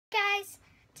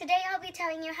Today I'll be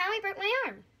telling you how I broke my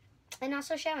arm and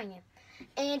also showing you.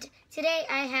 And today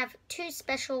I have two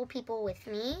special people with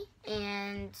me,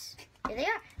 and here they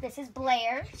are. This is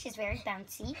Blair. She's very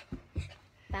bouncy.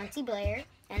 Bouncy Blair.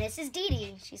 And this is Dee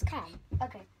Dee. She's calm.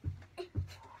 Okay.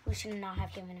 We should not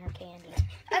have given her candy.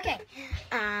 Okay.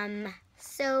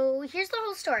 So here's the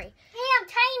whole story. Hey, I'm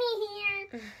tiny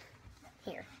here.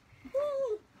 Here.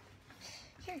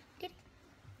 Here, Dee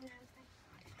Dee.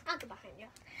 I'll get behind you.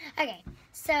 Okay,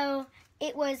 so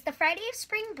it was the Friday of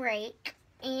spring break,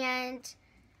 and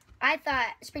I thought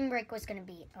spring break was going to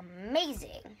be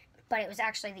amazing, but it was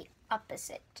actually the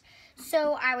opposite.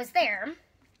 So I was there,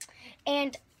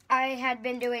 and I had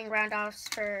been doing round-offs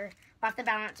off the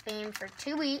balance beam for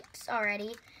 2 weeks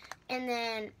already, and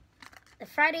then the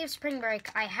Friday of spring break,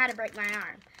 I had to break my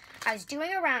arm. I was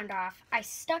doing a round-off, I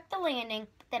stuck the landing,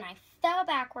 then I fell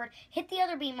backward, hit the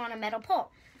other beam on a metal pole.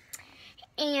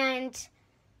 And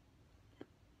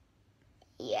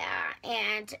yeah,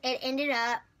 and it ended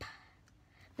up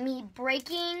me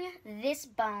breaking this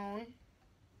bone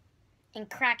and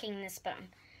cracking this bone.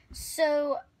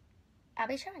 So I'll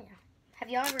be showing you. Have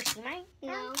y'all ever seen my arm?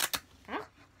 No. Oh,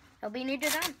 it'll be new to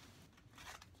them.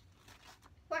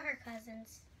 We're her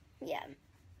cousins. Yeah.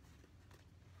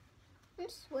 I'm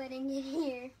sweating in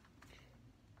here.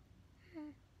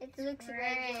 It looks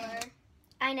regular.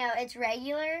 I know, it's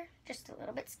regular, just a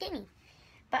little bit skinny.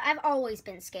 But I've always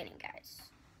been skinny, guys.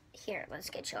 Here,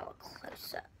 let's get you all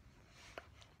close up.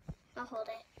 I'll hold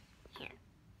it. Here.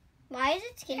 Why is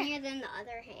it skinnier than the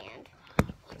other hand?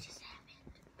 What just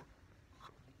happened?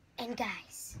 And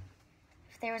guys,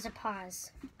 if there was a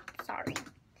pause, sorry.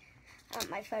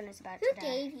 My phone is about to die.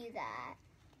 Who gave you that?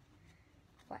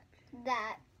 What?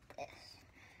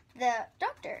 The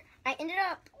doctor. I ended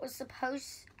up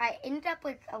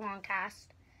with a long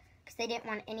cast because they didn't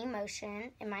want any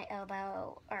motion in my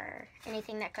elbow or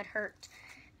anything that could hurt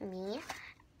me.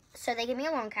 So they gave me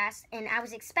a long cast, and I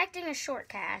was expecting a short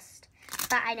cast,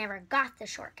 but I never got the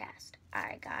short cast.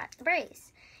 I got the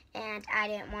brace, and I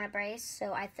didn't want a brace,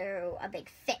 so I threw a big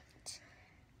fit.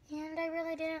 And I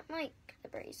really didn't like the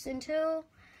brace until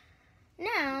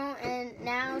now. And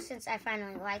now, since I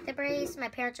finally like the brace, my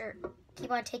parents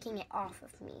keep on taking it off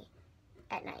of me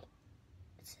at night.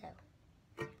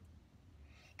 So,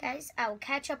 guys, I will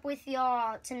catch up with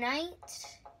y'all tonight.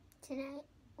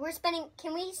 We're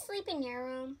can we sleep in your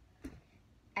room?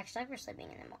 Actually, we're sleeping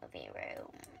in the movie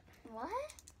room. What?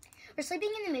 We're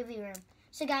sleeping in the movie room.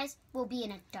 So, guys, we'll be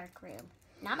in a dark room.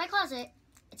 Not my closet.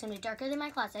 It's going to be darker than my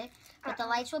closet. But the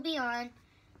lights will be on.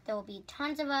 There will be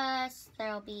tons of us.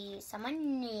 There will be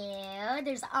someone new.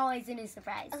 There's always a new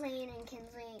surprise. Elaine and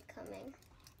Kinsley ain't coming.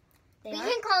 We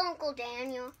can call Uncle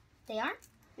Daniel. They are?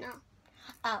 No.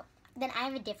 Oh, then I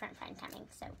have a different friend coming.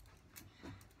 So,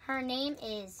 her name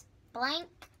is blank,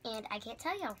 and I can't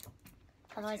tell you.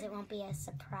 Otherwise, it won't be a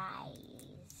surprise.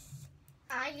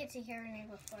 I get to hear her name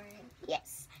before him.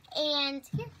 Yes. And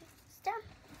here, stop.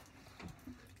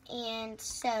 And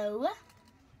so,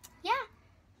 yeah.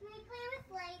 Can we play with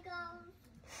Legos?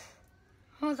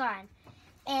 Hold on.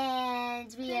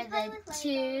 And we Can are we play the with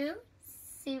two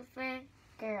super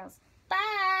girls.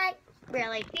 Bye.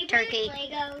 Really, Can we turkey. play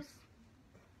with Legos?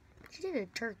 She did a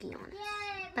turkey on us.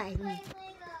 Yay, Bye. play with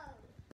Legos.